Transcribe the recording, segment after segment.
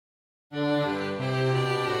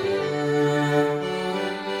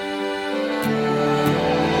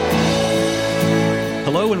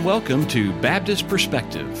welcome to Baptist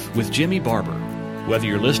Perspective with Jimmy Barber. Whether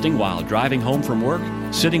you're listening while driving home from work,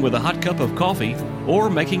 sitting with a hot cup of coffee, or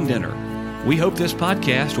making dinner, we hope this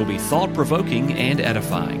podcast will be thought-provoking and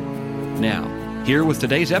edifying. Now, here with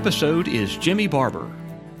today's episode is Jimmy Barber.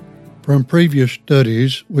 From previous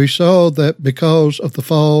studies, we saw that because of the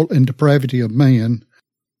fall and depravity of man,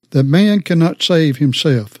 that man cannot save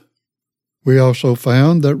himself. We also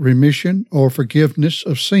found that remission or forgiveness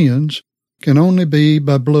of sins can only be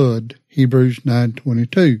by blood, Hebrews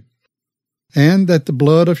 9:22, and that the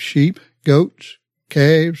blood of sheep, goats,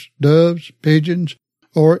 calves, doves, pigeons,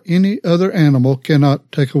 or any other animal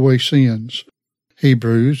cannot take away sins,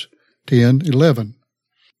 Hebrews 10:11.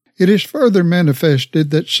 It is further manifested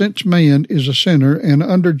that since man is a sinner and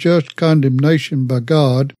under just condemnation by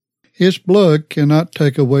God, his blood cannot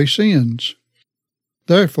take away sins.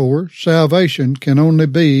 Therefore, salvation can only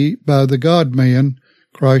be by the God-man,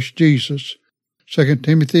 Christ Jesus, 2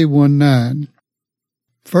 Timothy 1:9.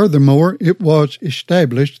 Furthermore, it was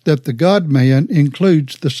established that the God-man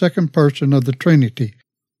includes the second person of the Trinity,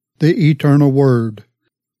 the eternal Word,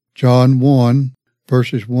 John 1,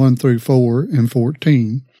 verses 1 through 4 and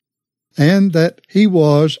 14, and that he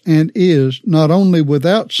was and is not only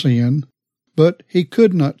without sin, but he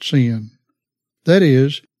could not sin. That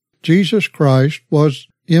is, Jesus Christ was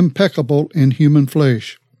impeccable in human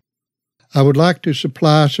flesh. I would like to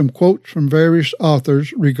supply some quotes from various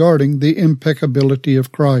authors regarding the impeccability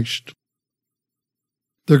of Christ.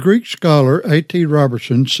 The Greek scholar A.T.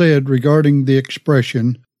 Robertson said regarding the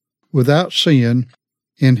expression, without sin,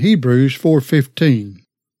 in Hebrews 4:15,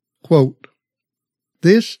 quote,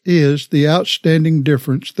 "This is the outstanding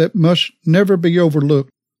difference that must never be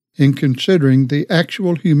overlooked in considering the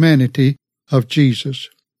actual humanity of Jesus.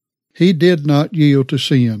 He did not yield to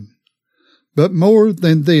sin. But more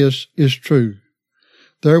than this is true.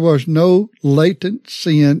 There was no latent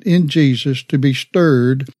sin in Jesus to be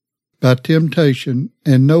stirred by temptation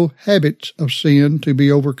and no habits of sin to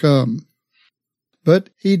be overcome. But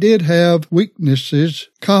he did have weaknesses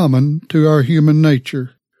common to our human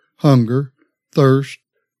nature, hunger, thirst,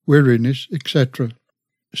 weariness, etc.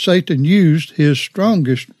 Satan used his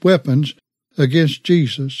strongest weapons against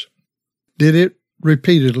Jesus, did it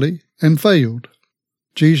repeatedly, and failed.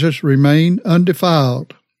 Jesus remained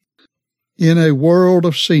undefiled in a world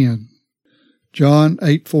of sin. John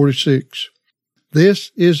 8:46.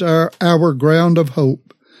 This is our ground of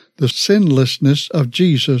hope, the sinlessness of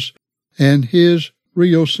Jesus and his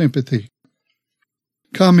real sympathy.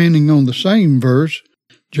 Commenting on the same verse,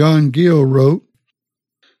 John Gill wrote,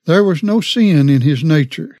 "There was no sin in his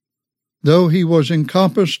nature, though he was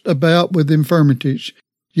encompassed about with infirmities,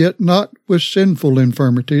 yet not with sinful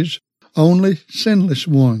infirmities, only sinless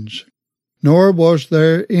ones. Nor was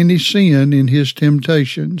there any sin in his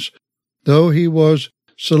temptations, though he was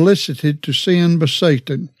solicited to sin by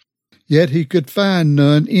Satan, yet he could find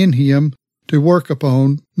none in him to work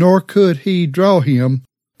upon, nor could he draw him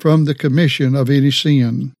from the commission of any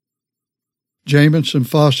sin." Jamieson,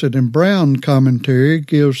 Fawcett, and Brown commentary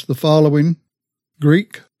gives the following,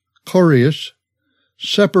 Greek, choreos,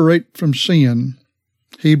 separate from sin,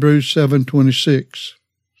 Hebrews 7:26.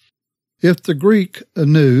 If the Greek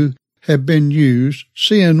anew had been used,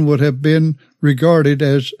 sin would have been regarded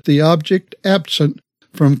as the object absent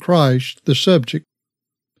from Christ, the subject.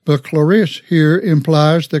 But choreos here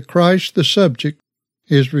implies that Christ, the subject,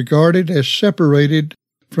 is regarded as separated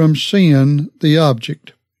from sin, the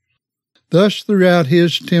object. Thus, throughout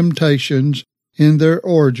his temptations in their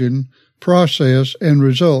origin, process, and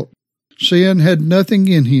result, sin had nothing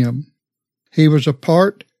in him. He was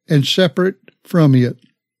apart and separate from it.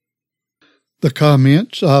 The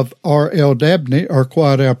comments of R.L. Dabney are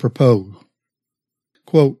quite apropos.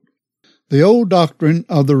 Quote, "The old doctrine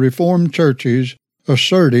of the Reformed churches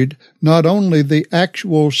asserted not only the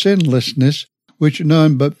actual sinlessness which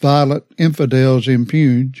none but violent infidels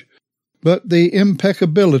impugn, but the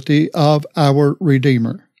impeccability of our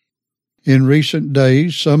Redeemer. In recent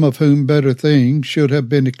days, some of whom better things should have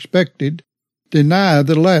been expected deny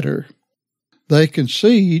the latter. They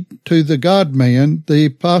concede to the God-man the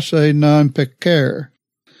posse non peccare,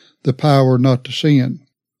 the power not to sin,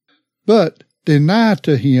 but deny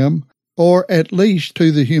to him, or at least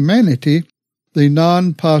to the humanity, the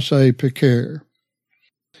non posse peccare.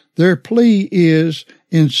 Their plea is,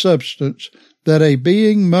 in substance, that a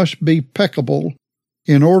being must be peccable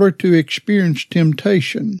in order to experience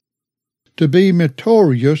temptation, to be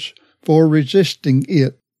meritorious for resisting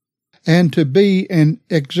it, and to be an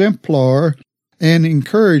exemplar and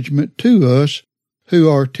encouragement to us who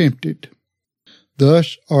are tempted.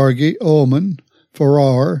 Thus, Argy Ullman,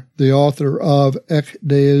 Farrar, the author of Ek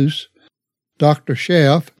Deus, Dr.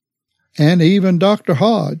 Schaff, and even Dr.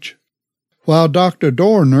 Hodge, while Dr.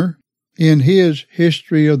 Dorner, in his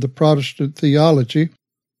History of the Protestant Theology,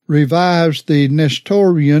 revives the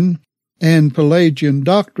Nestorian and Pelagian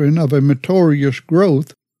doctrine of a meritorious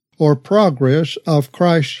growth or progress of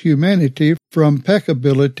Christ's humanity from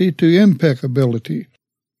peccability to impeccability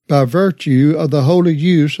by virtue of the holy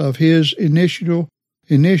use of his initial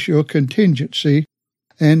contingency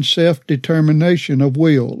and self-determination of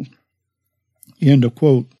will. End of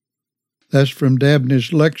quote. That's from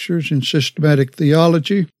Dabney's Lectures in Systematic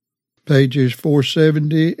Theology, pages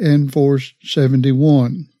 470 and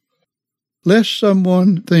 471. Lest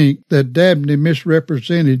someone think that Dabney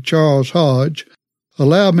misrepresented Charles Hodge,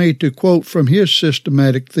 allow me to quote from his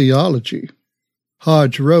Systematic Theology.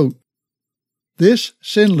 Hodge wrote, "This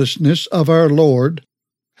sinlessness of our Lord,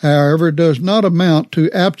 however, does not amount to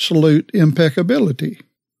absolute impeccability.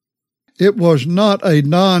 It was not a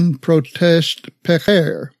non-protest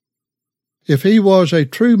peccator. If he was a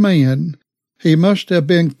true man, he must have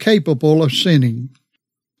been capable of sinning.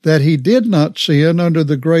 That he did not sin under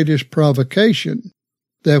the greatest provocation,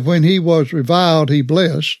 that when he was reviled he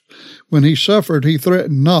blessed, when he suffered he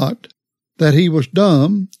threatened not, that he was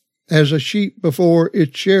dumb, as a sheep before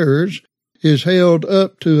its shearers, is held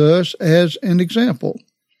up to us as an example.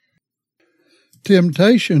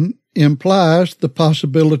 Temptation implies the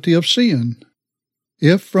possibility of sin.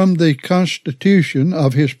 If from the constitution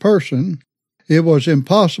of his person it was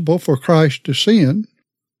impossible for Christ to sin,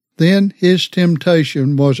 then his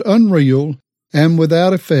temptation was unreal and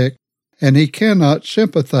without effect, and he cannot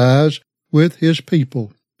sympathize with his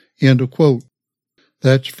people." End of quote.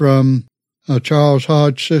 That's from Charles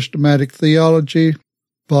Hodge Systematic Theology,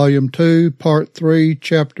 Volume 2, Part 3,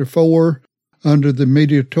 Chapter 4, under the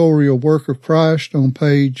mediatorial work of Christ on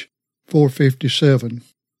page 457.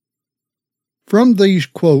 From these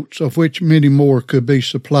quotes, of which many more could be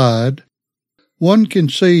supplied, one can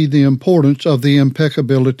see the importance of the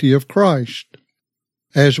impeccability of Christ.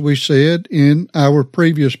 As we said in our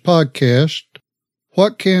previous podcast,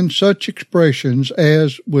 what can such expressions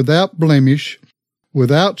as without blemish,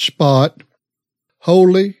 without spot,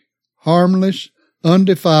 holy, harmless,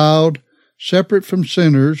 undefiled, separate from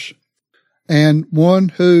sinners, and one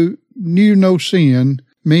who knew no sin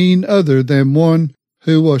mean other than one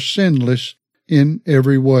who was sinless in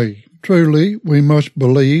every way? Truly, we must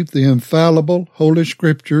believe the infallible Holy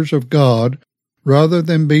Scriptures of God rather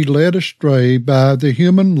than be led astray by the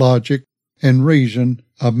human logic and reason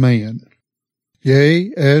of man.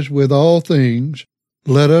 Yea, as with all things,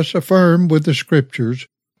 let us affirm with the Scriptures,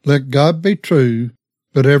 let God be true,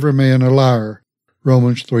 but every man a liar.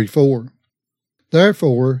 Romans 3:4.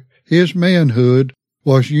 Therefore, his manhood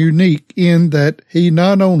was unique in that he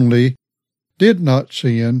not only did not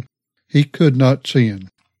sin, he could not sin.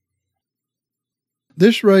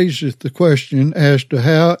 This raises the question as to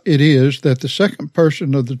how it is that the second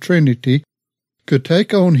person of the Trinity could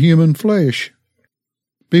take on human flesh.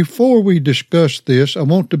 Before we discuss this, I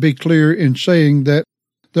want to be clear in saying that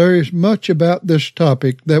there is much about this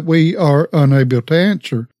topic that we are unable to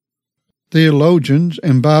answer. Theologians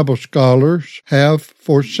and Bible scholars have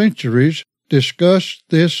for centuries discussed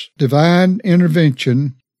this divine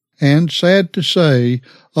intervention and, sad to say,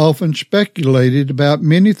 often speculated about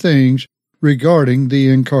many things regarding the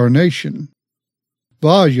Incarnation.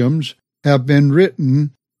 Volumes have been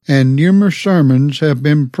written and numerous sermons have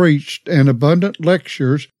been preached and abundant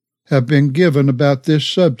lectures have been given about this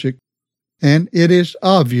subject, and it is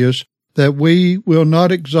obvious that we will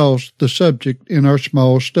not exhaust the subject in our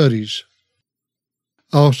small studies.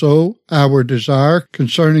 Also, our desire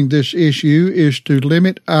concerning this issue is to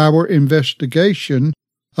limit our investigation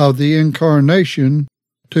of the Incarnation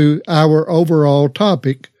to our overall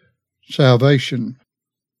topic, salvation.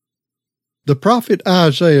 The prophet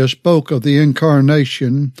Isaiah spoke of the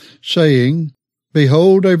Incarnation, saying,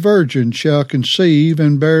 "Behold, a virgin shall conceive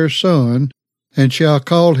and bear a son, and shall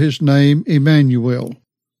call his name Emmanuel."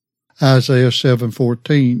 Isaiah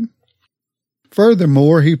 7:14.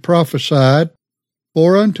 Furthermore, he prophesied,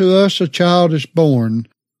 "For unto us a child is born,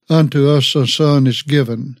 unto us a son is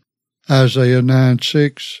given." Isaiah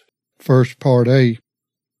 9:6, first part A.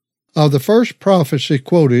 Of the first prophecy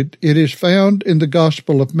quoted, it is found in the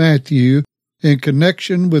Gospel of Matthew in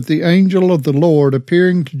connection with the angel of the Lord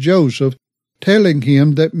appearing to Joseph, telling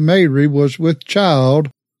him that Mary was with child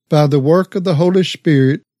by the work of the Holy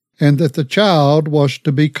Spirit, and that the child was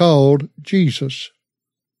to be called Jesus.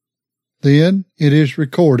 Then it is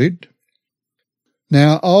recorded,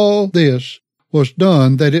 "Now all this was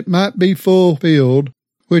done that it might be fulfilled,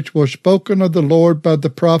 which was spoken of the Lord by the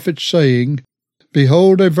prophet, saying,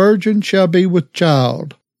 Behold, a virgin shall be with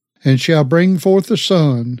child, and shall bring forth a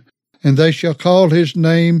son, and they shall call his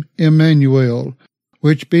name Emmanuel,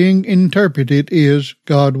 which being interpreted is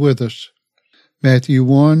God with us. Matthew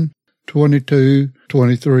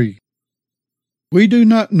 1:22-23. We do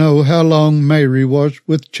not know how long Mary was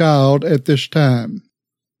with child at this time,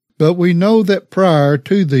 but we know that prior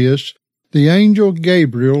to this, the angel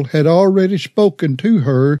Gabriel had already spoken to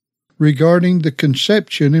her regarding the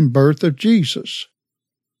conception and birth of Jesus.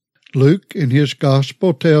 Luke, in his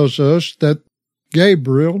Gospel, tells us that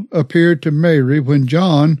Gabriel appeared to Mary when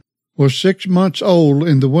John was 6 months old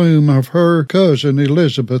in the womb of her cousin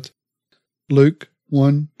Elizabeth. Luke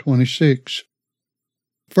 1:26.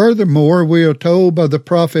 Furthermore, we are told by the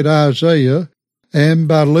prophet Isaiah and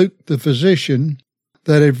by Luke the physician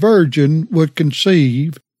that a virgin would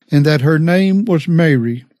conceive and that her name was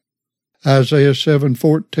Mary. Isaiah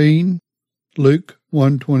 7:14, Luke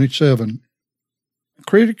 1:27.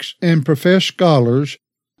 Critics and professed scholars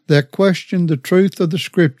that question the truth of the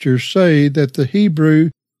Scriptures say that the Hebrew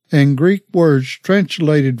and Greek words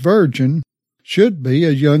translated virgin should be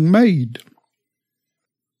a young maid.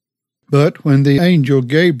 But when the angel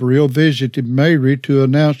Gabriel visited Mary to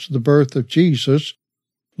announce the birth of Jesus,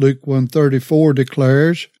 Luke 1:34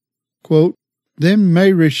 declares, quote, Then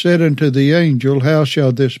Mary said unto the angel, How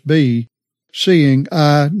shall this be, seeing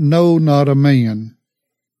I know not a man?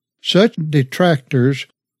 Such detractors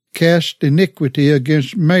cast iniquity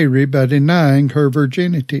against Mary by denying her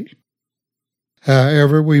virginity.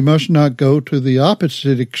 However, we must not go to the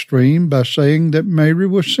opposite extreme by saying that Mary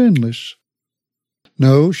was sinless.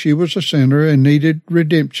 No, she was a sinner and needed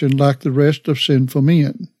redemption like the rest of sinful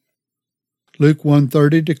men. Luke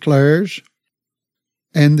 1:30 declares,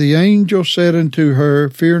 And the angel said unto her,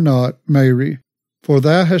 Fear not, Mary, for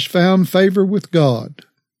thou hast found favor with God.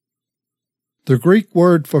 The Greek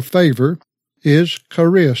word for favor is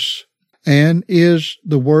charis, and is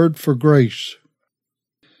the word for grace.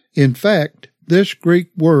 In fact, this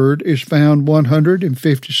Greek word is found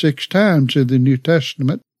 156 times in the New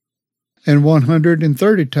Testament, and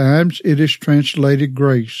 130 times it is translated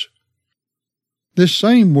grace. This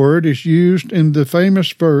same word is used in the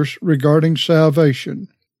famous verse regarding salvation.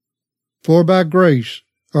 For by grace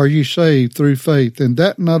are ye saved through faith, and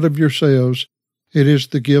that not of yourselves, it is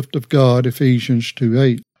the gift of God, Ephesians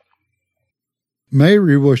 2:8.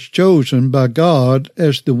 Mary was chosen by God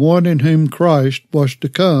as the one in whom Christ was to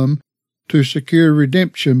come to secure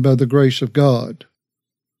redemption by the grace of God.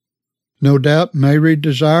 No doubt Mary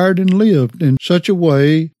desired and lived in such a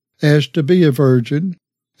way as to be a virgin,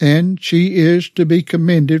 and she is to be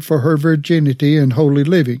commended for her virginity and holy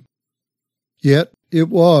living. Yet it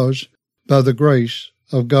was by the grace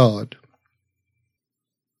of God.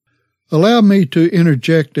 Allow me to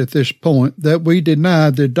interject at this point that we deny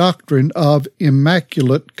the doctrine of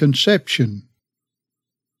Immaculate Conception.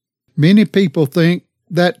 Many people think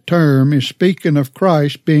that term is speaking of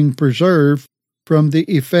Christ being preserved from the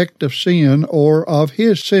effect of sin or of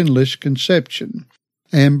his sinless conception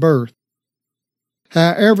and birth.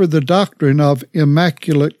 However, the doctrine of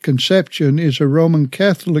Immaculate Conception is a Roman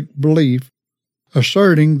Catholic belief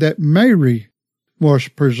asserting that Mary was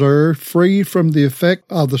preserved free from the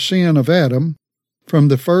effect of the sin of Adam from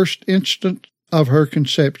the first instant of her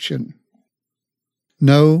conception.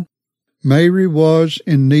 No, Mary was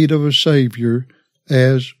in need of a Savior,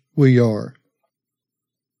 as we are.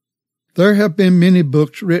 There have been many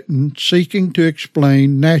books written seeking to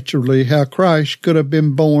explain naturally how Christ could have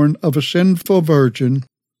been born of a sinful virgin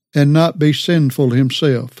and not be sinful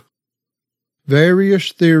himself.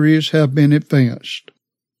 Various theories have been advanced.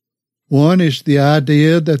 One is the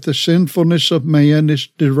idea that the sinfulness of man is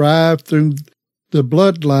derived through the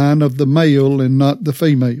bloodline of the male and not the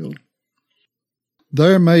female.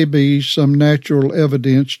 There may be some natural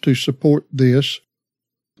evidence to support this,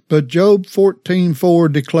 but Job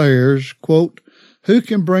 14:4 declares, quote, Who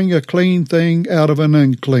can bring a clean thing out of an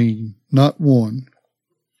unclean? Not one.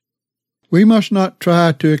 We must not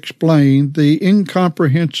try to explain the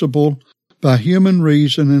incomprehensible by human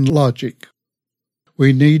reason and logic.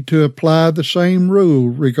 We need to apply the same rule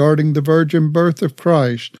regarding the virgin birth of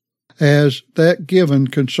Christ as that given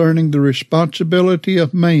concerning the responsibility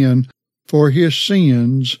of man for his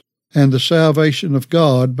sins and the salvation of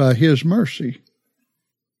God by his mercy.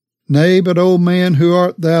 Nay, but, O man, who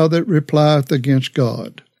art thou that replieth against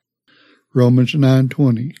God? Romans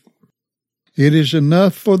 9:20. It is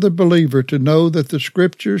enough for the believer to know that the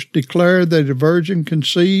Scriptures declare that a virgin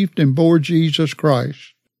conceived and bore Jesus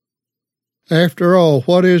Christ. After all,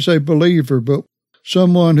 what is a believer but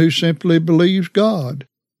someone who simply believes God?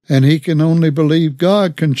 And he can only believe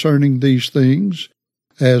God concerning these things,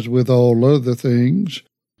 as with all other things,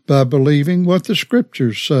 by believing what the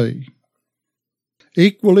Scriptures say.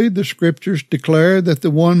 Equally, the Scriptures declare that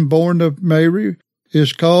the one born of Mary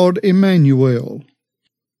is called Emmanuel,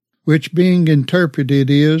 which being interpreted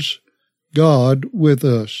is God with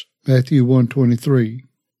us, Matthew 1:23.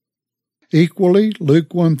 Equally,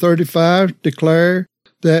 Luke 1:35 declare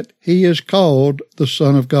that he is called the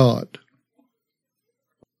Son of God.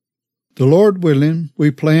 The Lord willing,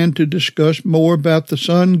 we plan to discuss more about the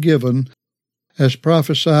Son given as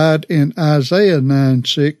prophesied in Isaiah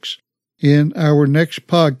 9:6 in our next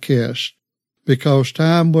podcast, because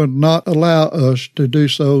time will not allow us to do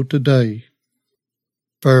so today.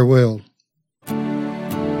 Farewell.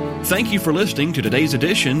 Thank you for listening to today's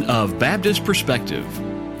edition of Baptist Perspective.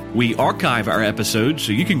 We archive our episodes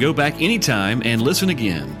so you can go back anytime and listen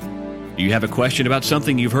again. Do you have a question about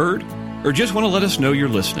something you've heard, or just want to let us know you're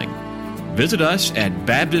listening? Visit us at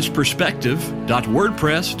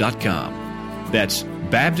baptistperspective.wordpress.com. That's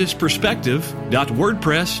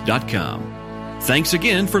baptistperspective.wordpress.com. Thanks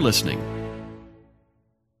again for listening.